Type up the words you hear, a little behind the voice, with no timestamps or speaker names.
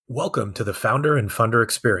Welcome to the Founder and Funder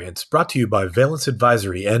Experience, brought to you by Valence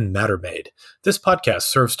Advisory and Mattermade. This podcast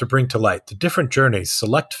serves to bring to light the different journeys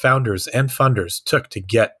select founders and funders took to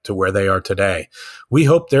get to where they are today. We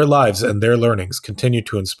hope their lives and their learnings continue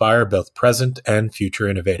to inspire both present and future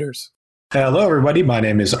innovators. Hello, everybody. My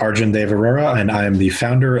name is Arjun Dev Arora, and I am the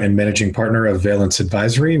founder and managing partner of Valence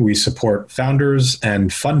Advisory. We support founders and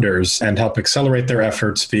funders and help accelerate their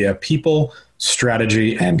efforts via people,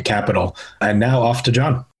 strategy, and capital. And now off to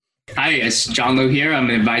John. Hi, it's John Lowe here. I'm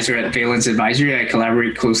an advisor at Valence Advisory. I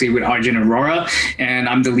collaborate closely with Arjun Arora, and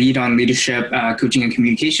I'm the lead on leadership, coaching, and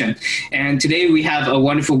communication. And today we have a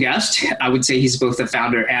wonderful guest. I would say he's both a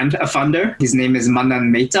founder and a funder. His name is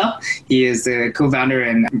Manan Mehta. He is the co-founder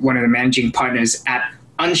and one of the managing partners at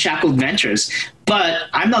Unshackled Ventures. But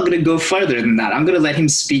I'm not going to go further than that. I'm going to let him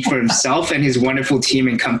speak for himself and his wonderful team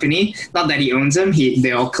and company. Not that he owns them.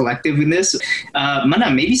 They're all collective in this.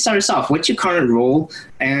 Manan, maybe start us off. What's your current role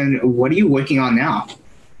and what are you working on now?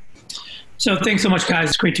 So thanks so much, guys.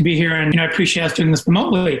 It's great to be here. And I appreciate us doing this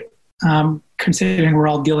remotely, considering we're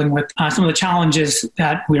all dealing with some of the challenges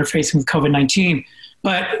that we are facing with COVID-19.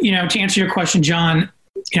 But, to answer your question, John,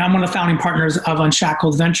 I'm one of the founding partners of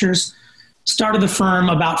Unshackled Ventures. Started the firm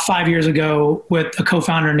about 5 years ago with a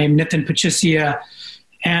co-founder named Nitin Pachisia.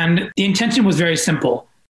 And the intention was very simple.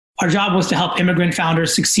 Our job was to help immigrant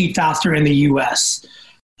founders succeed faster in the US.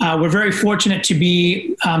 We're very fortunate to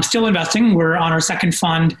be still investing. We're on our second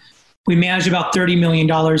fund. We manage about $30 million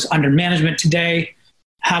under management today,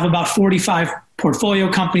 have about 45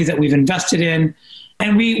 portfolio companies that we've invested in.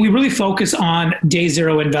 And we really focus on day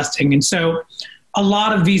zero investing. And so a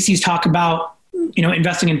lot of VCs talk about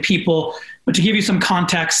investing in people. But to give you some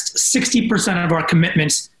context, 60% of our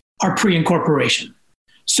commitments are pre-incorporation.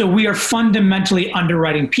 So we are fundamentally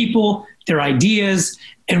underwriting people, their ideas,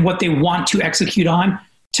 and what they want to execute on.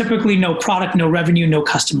 Typically no product, no revenue, no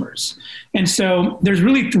customers. And so there's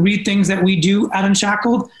really three things that we do at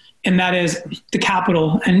Unshackled, and that is the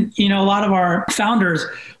capital. And, a lot of our founders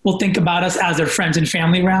will think about us as their friends and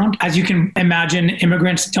family round. As you can imagine,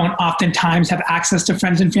 immigrants don't oftentimes have access to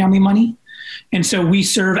friends and family money. And so we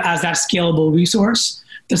serve as that scalable resource.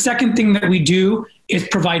 The second thing that we do is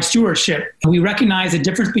provide stewardship. We recognize the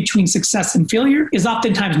difference between success and failure is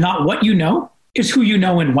oftentimes not what you know, it's who you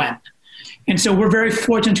know and when. And so we're very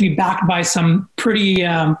fortunate to be backed by some pretty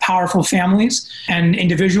powerful families and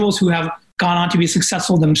individuals who have gone on to be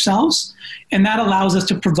successful themselves. And that allows us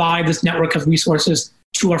to provide this network of resources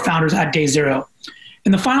to our founders at day zero.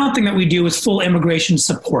 And the final thing that we do is full immigration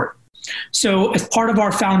support. So as part of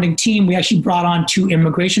our founding team, we actually brought on 2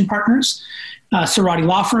 immigration partners. Cerati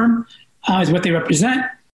Law Firm is what they represent.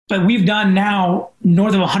 But we've done now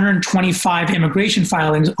north of 125 immigration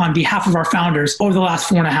filings on behalf of our founders over the last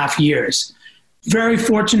 4.5 years. Very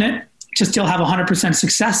fortunate to still have 100%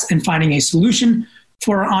 success in finding a solution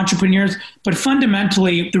for our entrepreneurs. But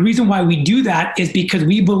fundamentally, the reason why we do that is because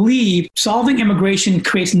we believe solving immigration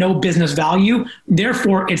creates no business value.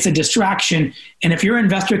 Therefore, it's a distraction. And if your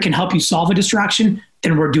investor can help you solve a distraction,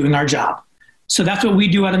 then we're doing our job. So that's what we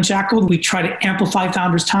do at Unshackled. We try to amplify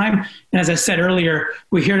founders' time. And as I said earlier,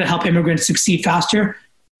 we're here to help immigrants succeed faster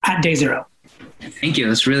at day zero. Thank you.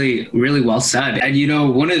 That's really, really well said.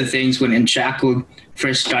 And one of the things when Unshackled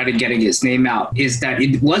first started getting its name out is that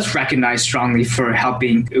it was recognized strongly for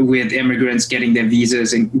helping with immigrants getting their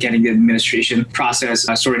visas and getting the administration process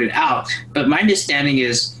sorted out. But my understanding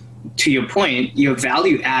is, to your point, your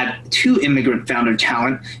value add to immigrant founder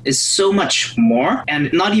talent is so much more,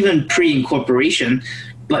 and not even pre-incorporation,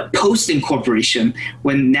 but post-incorporation,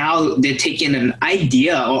 when now they're taking an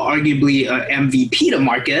idea or arguably an MVP to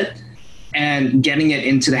market and getting it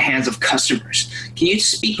into the hands of customers. Can you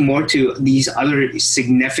speak more to these other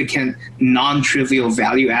significant, non-trivial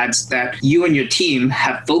value adds that you and your team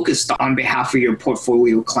have focused on behalf of your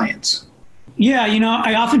portfolio clients? Yeah,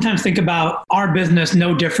 I oftentimes think about our business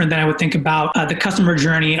no different than I would think about the customer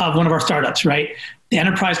journey of one of our startups, right? The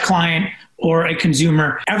enterprise client or a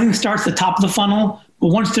consumer. Everything starts at the top of the funnel,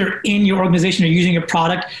 but once they're in your organization or using your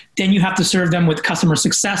product, then you have to serve them with customer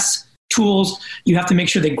success tools. You have to make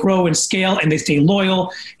sure they grow and scale and they stay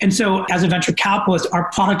loyal. And so as a venture capitalist,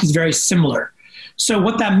 our product is very similar. So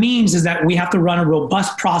what that means is that we have to run a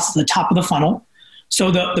robust process at the top of the funnel.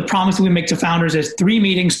 So the promise that we make to founders is 3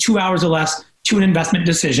 meetings, 2 hours or less to an investment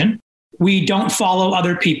decision. We don't follow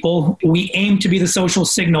other people. We aim to be the social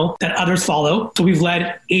signal that others follow. So we've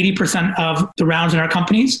led 80% of the rounds in our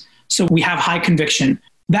companies. So we have high conviction.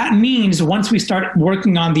 That means once we start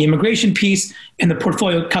working on the immigration piece and the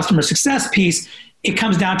portfolio customer success piece, it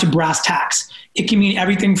comes down to brass tacks. It can mean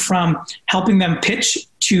everything from helping them pitch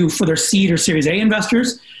for their seed or Series A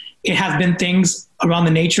investors. It has been things around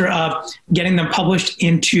the nature of getting them published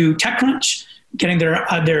into TechCrunch, getting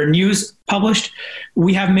their news published.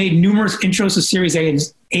 We have made numerous intros to Series A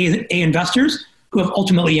investors who have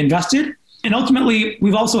ultimately invested. And ultimately,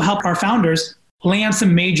 we've also helped our founders land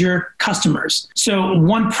some major customers. So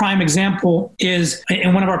one prime example is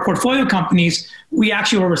in one of our portfolio companies, we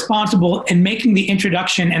actually were responsible in making the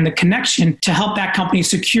introduction and the connection to help that company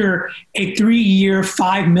secure a 3-year,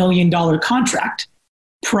 $5 million contract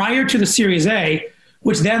prior to the Series A,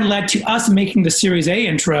 which then led to us making the Series A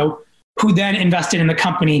intro, who then invested in the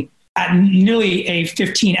company at nearly a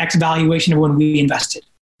 15x valuation of when we invested.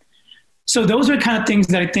 So those are the kind of things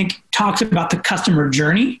that I think talks about the customer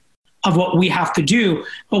journey of what we have to do.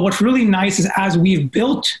 But what's really nice is as we've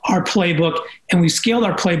built our playbook and we've scaled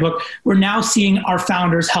our playbook, we're now seeing our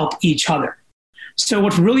founders help each other. So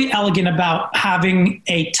what's really elegant about having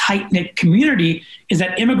a tight-knit community is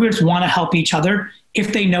that immigrants want to help each other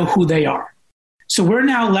if they know who they are. So we're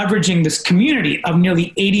now leveraging this community of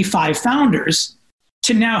nearly 85 founders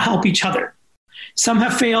to now help each other. Some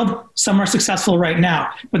have failed, some are successful right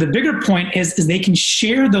now. But the bigger point is they can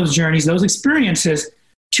share those journeys, those experiences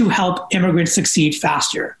to help immigrants succeed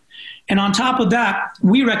faster. And on top of that,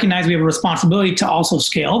 we recognize we have a responsibility to also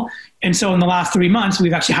scale. And so in the last 3 months,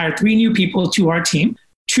 we've actually hired 3 new people to our team,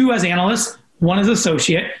 2 as analysts, 1 as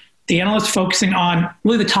associate. The analyst focusing on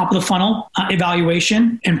really the top of the funnel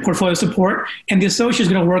evaluation and portfolio support. And the associate is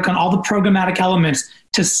going to work on all the programmatic elements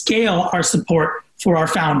to scale our support for our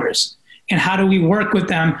founders. And how do we work with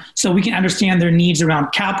them so we can understand their needs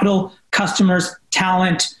around capital, customers,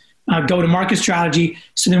 talent, go-to-market strategy,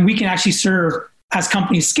 so then we can actually serve as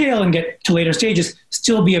companies scale and get to later stages,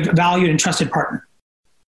 still be a valued and trusted partner.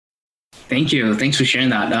 Thank you. Thanks for sharing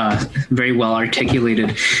that. Very well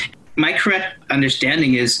articulated. My correct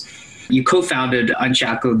understanding is you co-founded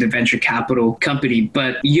Unshackled, the venture capital company,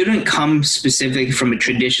 but you didn't come specifically from a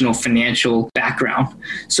traditional financial background.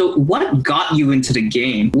 So what got you into the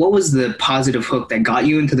game? What was the positive hook that got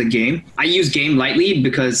you into the game? I use game lightly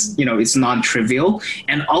because, it's non-trivial.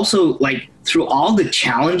 And also, through all the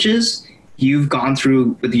challenges you've gone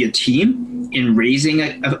through with your team in raising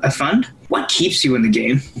a fund, what keeps you in the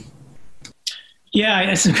game? Yeah,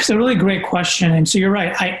 it's a really great question. And so you're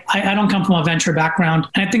right. I don't come from a venture background.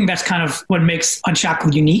 And I think that's kind of what makes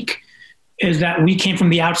Unshackled unique, is that we came from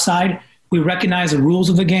the outside. We recognize the rules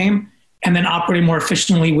of the game and then operate more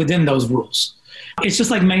efficiently within those rules. It's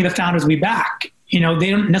just like many of the founders we back. They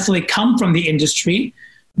don't necessarily come from the industry,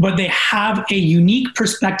 but they have a unique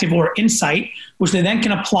perspective or insight, which they then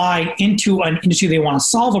can apply into an industry they want to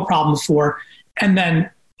solve a problem for and then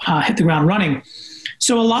hit the ground running.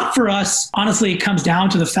 So a lot for us, honestly, comes down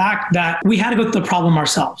to the fact that we had to go through the problem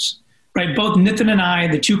ourselves, right? Both Nitin and I,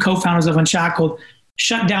 the 2 co-founders of Unshackled,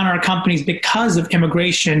 shut down our companies because of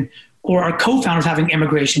immigration or our co-founders having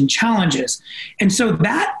immigration challenges. And so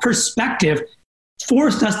that perspective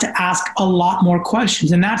forced us to ask a lot more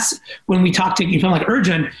questions. And that's when we talked to people like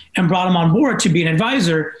Arjun and brought him on board to be an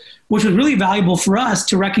advisor, which was really valuable for us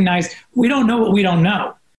to recognize we don't know what we don't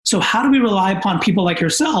know. So how do we rely upon people like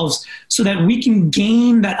yourselves so that we can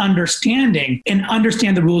gain that understanding and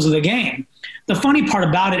understand the rules of the game? The funny part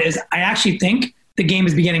about it is I actually think the game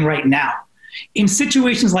is beginning right now. In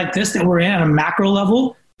situations like this that we're in at a macro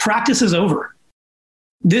level, practice is over.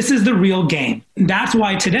 This is the real game. That's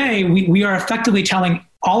why today we are effectively telling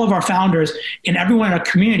all of our founders and everyone in our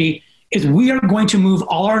community is we are going to move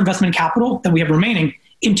all our investment capital that we have remaining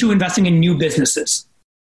into investing in new businesses.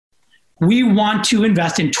 We want to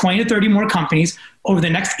invest in 20 to 30 more companies over the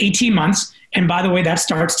next 18 months. And by the way, that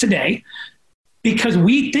starts today, because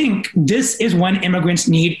we think this is when immigrants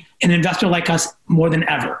need an investor like us more than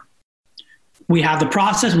ever. We have the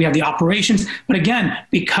process, we have the operations. But again,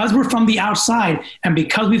 because we're from the outside and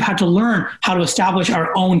because we've had to learn how to establish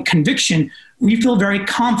our own conviction, we feel very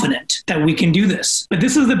confident that we can do this. But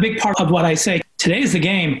this is the big part of what I say. Today is the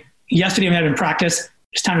game. Yesterday we had in practice.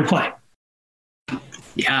 It's time to play.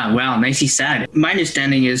 Yeah, wow, nicely said. My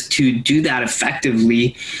understanding is to do that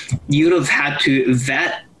effectively, you'd have had to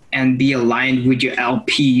vet and be aligned with your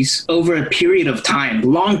LPs over a period of time,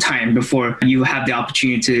 long time before you have the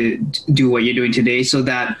opportunity to do what you're doing today, so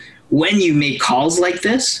that when you make calls like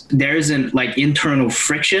this, there isn't internal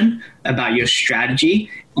friction about your strategy,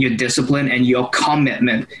 your discipline, and your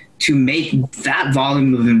commitment to make that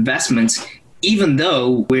volume of investments, even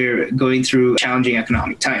though we're going through challenging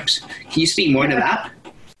economic times. Can you speak more to that?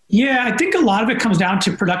 Yeah, I think a lot of it comes down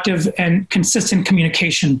to productive and consistent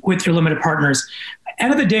communication with your limited partners.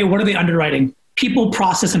 End of the day, what are they underwriting? People,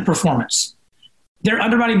 process, and performance. They're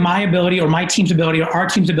underwriting my ability or my team's ability or our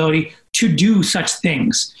team's ability to do such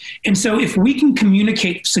things. And so if we can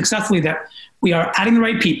communicate successfully that we are adding the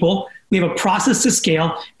right people, we have a process to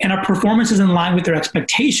scale, and our performance is in line with their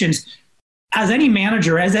expectations. As any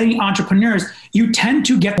manager, as any entrepreneurs, you tend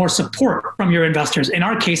to get more support from your investors. In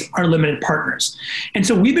our case, our limited partners. And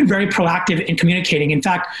so we've been very proactive in communicating. In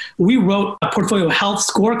fact, we wrote a portfolio health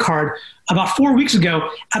scorecard about 4 weeks ago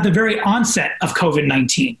at the very onset of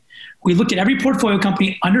COVID-19. We looked at every portfolio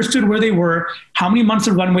company, understood where they were, how many months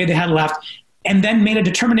of runway they had left, and then made a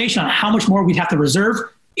determination on how much more we'd have to reserve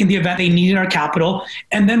in the event they needed our capital.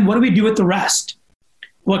 And then what do we do with the rest?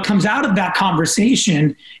 What comes out of that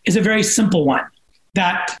conversation is a very simple one,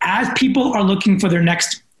 that as people are looking for their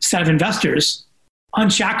next set of investors,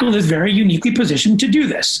 Unshackled is very uniquely positioned to do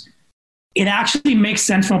this. It actually makes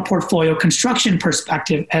sense from a portfolio construction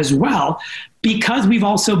perspective as well, because we've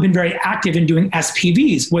also been very active in doing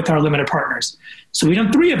SPVs with our limited partners. So we've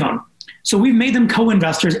done 3 of them. So we've made them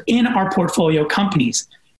co-investors in our portfolio companies.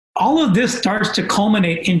 All of this starts to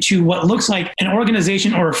culminate into what looks like an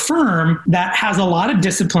organization or a firm that has a lot of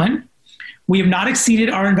discipline. We have not exceeded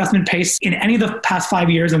our investment pace in any of the past 5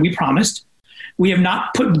 years, and we promised. We have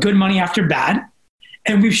not put good money after bad.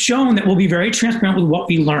 And we've shown that we'll be very transparent with what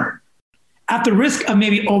we learn. At the risk of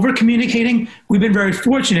maybe over-communicating, we've been very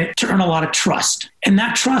fortunate to earn a lot of trust. And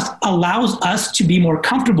that trust allows us to be more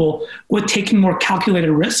comfortable with taking more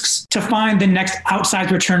calculated risks to find the next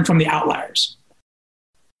outsized return from the outliers.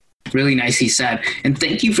 Really nicely said. And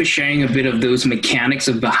thank you for sharing a bit of those mechanics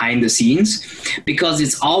of behind the scenes, because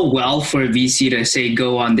it's all well for a VC to say,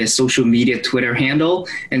 go on their social media Twitter handle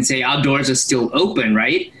and say our doors are still open,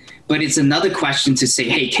 right? But it's another question to say,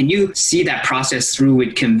 hey, can you see that process through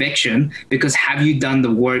with conviction? Because have you done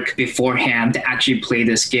the work beforehand to actually play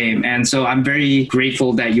this game? And so I'm very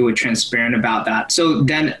grateful that you were transparent about that. So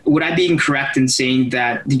then would I be incorrect in saying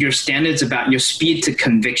that your standards about your speed to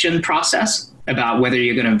conviction process about whether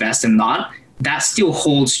you're going to invest or not, that still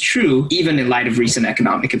holds true even in light of recent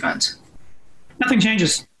economic events? Nothing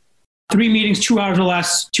changes. 3 meetings, 2 hours or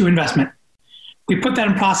less to investment. We put that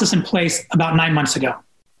in process in place about 9 months ago.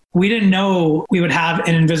 We didn't know we would have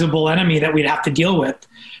an invisible enemy that we'd have to deal with.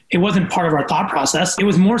 It wasn't part of our thought process. It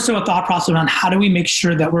was more so a thought process around how do we make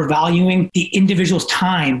sure that we're valuing the individual's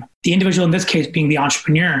time, the individual in this case being the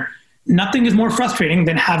entrepreneur. Nothing is more frustrating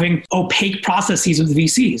than having opaque processes with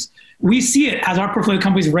VCs. We see it as our portfolio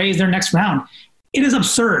companies raise their next round. It is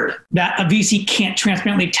absurd that a VC can't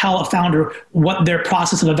transparently tell a founder what their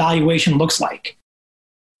process of evaluation looks like.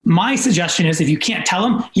 My suggestion is if you can't tell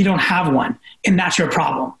them, you don't have one, and that's your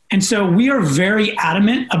problem. And so we are very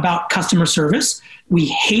adamant about customer service. We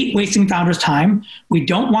hate wasting founders' time. We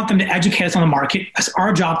don't want them to educate us on the market. That's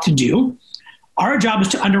our job to do. Our job is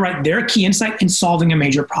to underwrite their key insight in solving a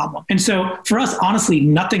major problem. And so for us, honestly,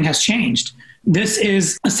 nothing has changed. This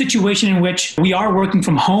is a situation in which we are working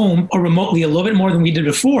from home or remotely a little bit more than we did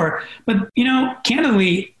before. But,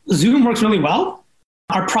 candidly, Zoom works really well.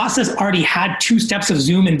 Our process already had 2 steps of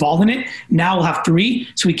Zoom involved in it. Now we'll have 3,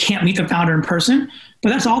 so we can't meet the founder in person. But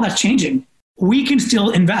that's all that's changing. We can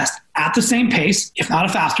still invest at the same pace, if not a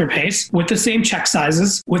faster pace, with the same check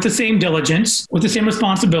sizes, with the same diligence, with the same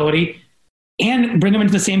responsibility, and bring them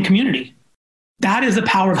into the same community. That is the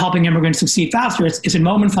power of helping immigrants succeed faster. It's in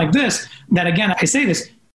moments like this that, again, I say this,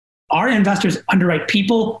 our investors underwrite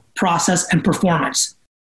people, process, and performance.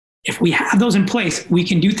 If we have those in place, we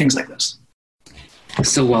can do things like this.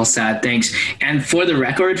 So well said. Thanks. And for the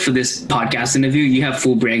record, for this podcast interview, you have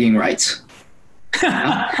full bragging rights.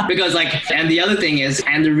 Because and the other thing is,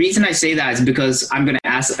 and the reason I say that is because I'm going to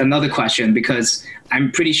ask another question, because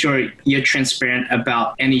I'm pretty sure you're transparent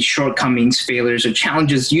about any shortcomings, failures, or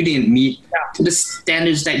challenges you didn't meet to the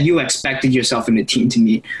standards that you expected yourself and the team to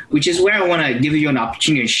meet, which is where I want to give you an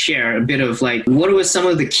opportunity to share a bit of what were some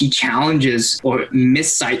of the key challenges or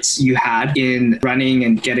missights you had in running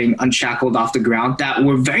and getting Unshackled off the ground that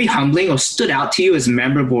were very humbling or stood out to you as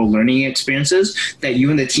memorable learning experiences that you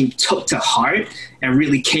and the team took to heart and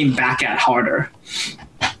really came back at harder?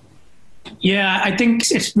 Yeah, I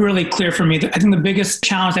think it's really clear for me. I think the biggest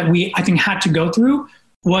challenge that we, had to go through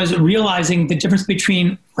was realizing the difference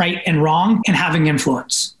between right and wrong and having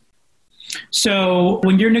influence. So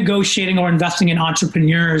when you're negotiating or investing in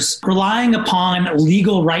entrepreneurs, relying upon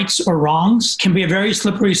legal rights or wrongs can be a very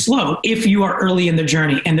slippery slope if you are early in the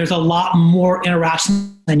journey. And there's a lot more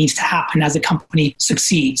interaction that needs to happen as a company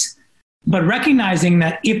succeeds. But recognizing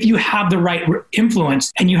that if you have the right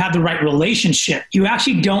influence and you have the right relationship, you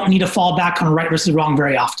actually don't need to fall back on right versus wrong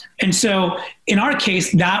very often. And so in our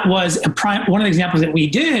case, that was one of the examples that we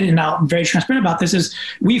did, and I'm very transparent about this, is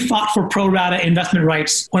we fought for pro rata investment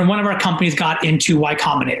rights when one of our companies got into Y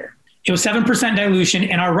Combinator. It was 7% dilution,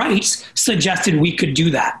 and our rights suggested we could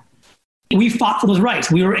do that. We fought for those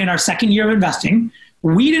rights. We were in our second year of investing.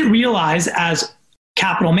 We didn't realize as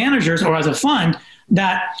capital managers or as a fund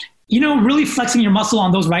that, really flexing your muscle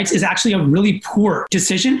on those rights is actually a really poor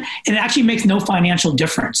decision. And it actually makes no financial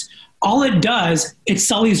difference. All it does, it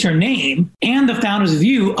sullies your name and the founder's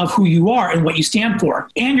view of who you are and what you stand for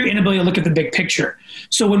and your inability to look at the big picture.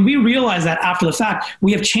 So when we realize that after the fact,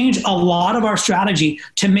 we have changed a lot of our strategy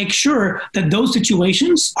to make sure that those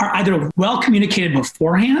situations are either well communicated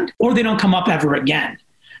beforehand or they don't come up ever again.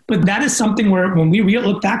 But that is something where when we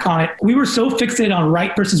look back on it, we were so fixated on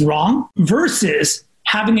right versus wrong versus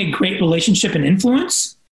having a great relationship and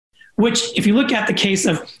influence, which if you look at the case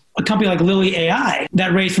of a company like Lily AI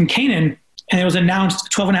that raised from Canaan, and it was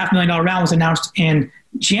announced, $12.5 million round was announced in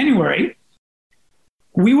January,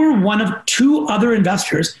 we were one of two other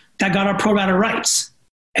investors that got our pro rata rights.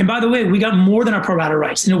 And by the way, we got more than our pro rata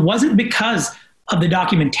rights. And it wasn't because of the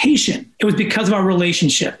documentation. It was because of our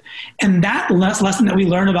relationship. And that lesson that we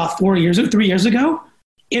learned about 3 years ago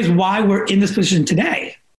is why we're in this position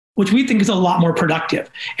today, which we think is a lot more productive.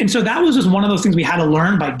 And so that was just one of those things we had to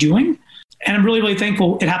learn by doing. And I'm really, really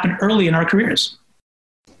thankful it happened early in our careers.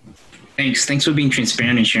 Thanks for being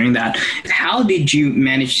transparent and sharing that. How did you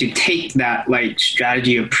manage to take that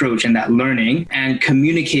strategy approach and that learning and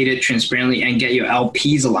communicate it transparently and get your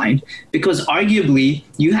LPs aligned? Because arguably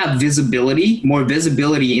you have more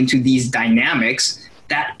visibility into these dynamics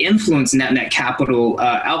that influence net capital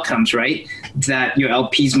outcomes, right? That your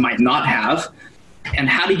LPs might not have. And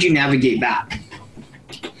how did you navigate that?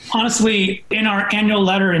 Honestly, in our annual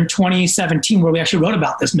letter in 2017, where we actually wrote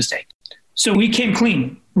about this mistake. So we came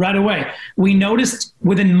clean right away. We noticed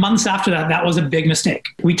within months after that was a big mistake.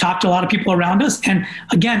 We talked to a lot of people around us. And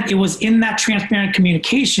again, it was in that transparent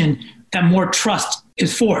communication that more trust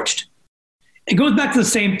is forged. It goes back to the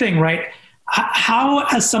same thing, right? How,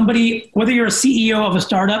 as somebody, whether you're a CEO of a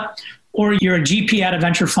startup or you're a GP at a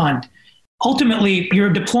venture fund, ultimately, you're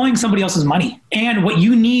deploying somebody else's money. And what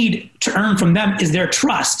you need to earn from them is their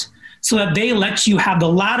trust so that they let you have the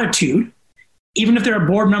latitude, even if they're a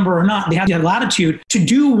board member or not, they have the latitude to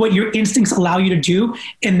do what your instincts allow you to do.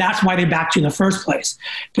 And that's why they backed you in the first place.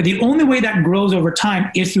 But the only way that grows over time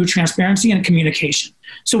is through transparency and communication.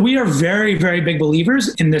 So we are very, very big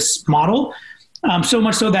believers in this model, so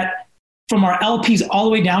much so that from our LPs all the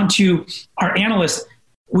way down to our analysts,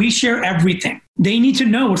 we share everything. They need to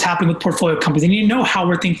know what's happening with portfolio companies. They need to know how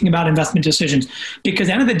we're thinking about investment decisions. Because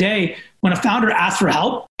at the end of the day, when a founder asks for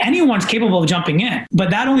help, anyone's capable of jumping in. But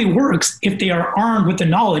that only works if they are armed with the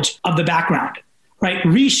knowledge of the background, right?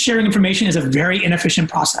 Resharing information is a very inefficient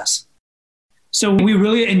process. So we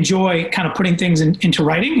really enjoy kind of putting things into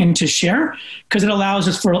writing and to share because it allows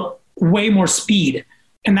us for way more speed.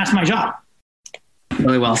 And that's my job.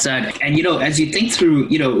 Really well said. And, as you think through,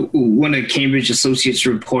 one of Cambridge Associates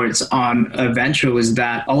reports on a venture was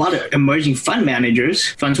that a lot of emerging fund managers,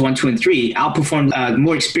 funds 1, 2, and 3, outperformed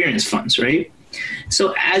more experienced funds, right?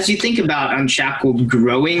 So as you think about Unshackled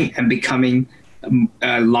growing and becoming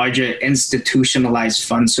a larger institutionalized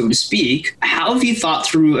fund, so to speak, how have you thought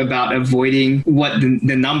through about avoiding what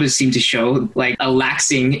the numbers seem to show, like a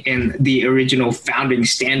laxing in the original founding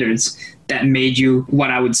standards that made you, what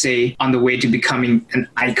I would say, on the way to becoming an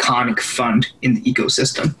iconic fund in the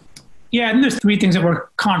ecosystem? Yeah, and there's 3 things that we're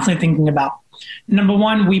constantly thinking about. Number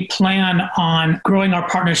 1, we plan on growing our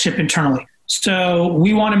partnership internally. So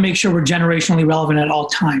we want to make sure we're generationally relevant at all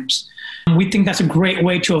times. We think that's a great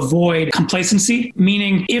way to avoid complacency,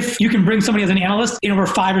 meaning if you can bring somebody as an analyst in over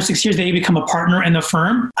 5 or 6 years, they become a partner in the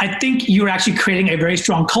firm. I think you're actually creating a very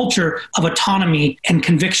strong culture of autonomy and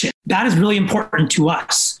conviction. That is really important to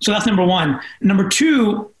us. So that's number 1. Number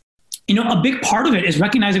 2, a big part of it is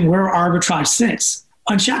recognizing where our arbitrage sits.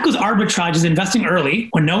 Unshackled's arbitrage is investing early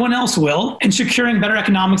when no one else will and securing better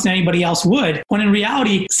economics than anybody else would, when in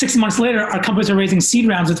reality, 6 months later, our companies are raising seed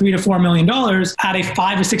rounds of $3 to $4 million at a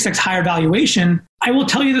 5 to 6x higher valuation. I will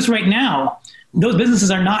tell you this right now, those businesses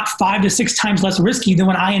are not 5 to 6 times less risky than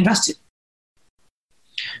when I invested.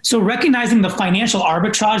 So recognizing the financial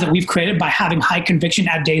arbitrage that we've created by having high conviction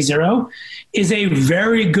at day 0 is a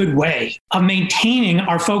very good way of maintaining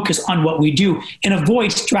our focus on what we do and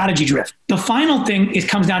avoid strategy drift. The final thing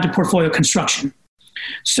comes down to portfolio construction.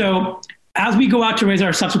 So as we go out to raise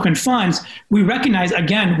our subsequent funds, we recognize,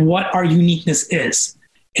 again, what our uniqueness is.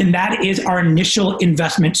 And that is our initial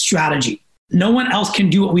investment strategy. No one else can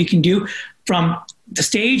do what we can do from the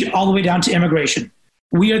stage all the way down to immigration.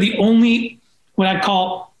 We are the only, what I'd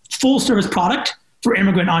call, full service product for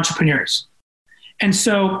immigrant entrepreneurs. And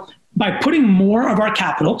so by putting more of our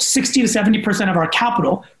capital, 60 to 70% of our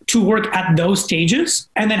capital, to work at those stages,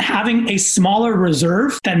 and then having a smaller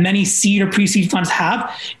reserve that many seed or pre-seed funds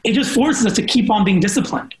have, it just forces us to keep on being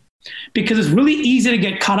disciplined. Because it's really easy to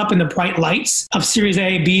get caught up in the bright lights of Series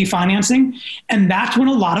A, B financing. And that's when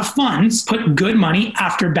a lot of funds put good money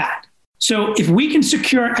after bad. So if we can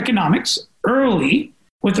secure economics early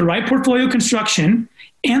with the right portfolio construction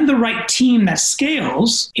and the right team that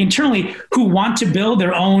scales internally who want to build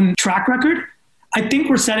their own track record, I think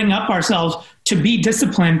we're setting up ourselves to be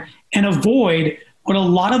disciplined and avoid what a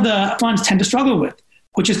lot of the funds tend to struggle with,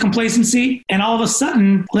 which is complacency and all of a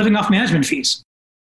sudden living off management fees.